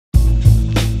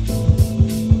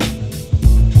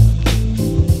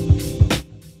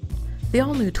The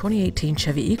all-new 2018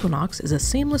 Chevy Equinox is a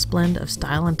seamless blend of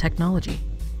style and technology.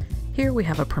 Here we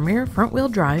have a premier front-wheel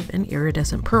drive in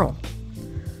iridescent pearl.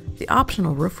 The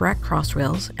optional roof rack cross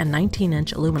rails and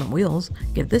 19-inch aluminum wheels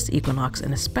give this Equinox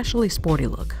an especially sporty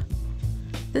look.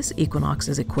 This Equinox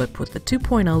is equipped with the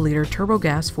 2.0-liter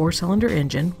turbo-gas 4-cylinder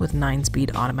engine with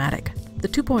 9-speed automatic. The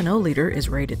 2.0-liter is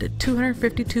rated at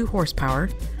 252 horsepower,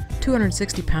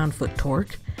 260 pound-foot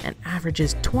torque, and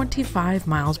averages 25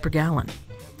 miles per gallon.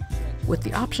 With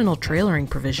the optional trailering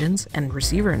provisions and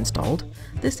receiver installed,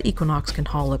 this Equinox can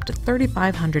haul up to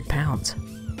 3,500 pounds.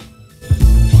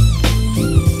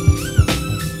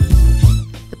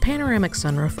 The panoramic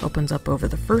sunroof opens up over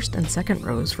the first and second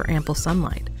rows for ample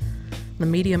sunlight. The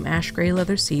medium ash gray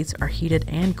leather seats are heated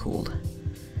and cooled.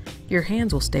 Your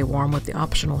hands will stay warm with the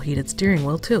optional heated steering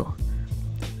wheel too.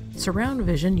 Surround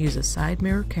vision uses side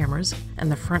mirror cameras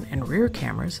and the front and rear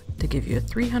cameras to give you a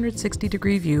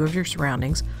 360-degree view of your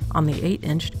surroundings on the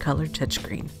 8-inch color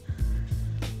touchscreen.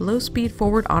 Low-speed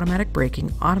forward automatic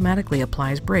braking automatically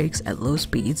applies brakes at low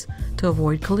speeds to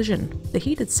avoid collision. The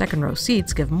heated second-row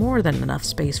seats give more than enough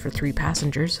space for 3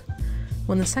 passengers.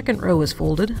 When the second row is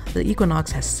folded, the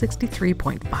Equinox has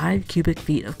 63.5 cubic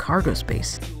feet of cargo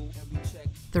space.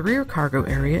 The rear cargo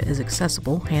area is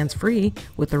accessible hands-free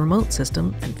with the remote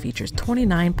system and features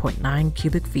 29.9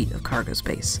 cubic feet of cargo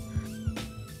space.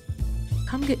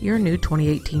 Come get your new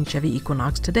 2018 Chevy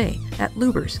Equinox today at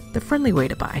Luber's, the friendly way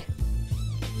to buy.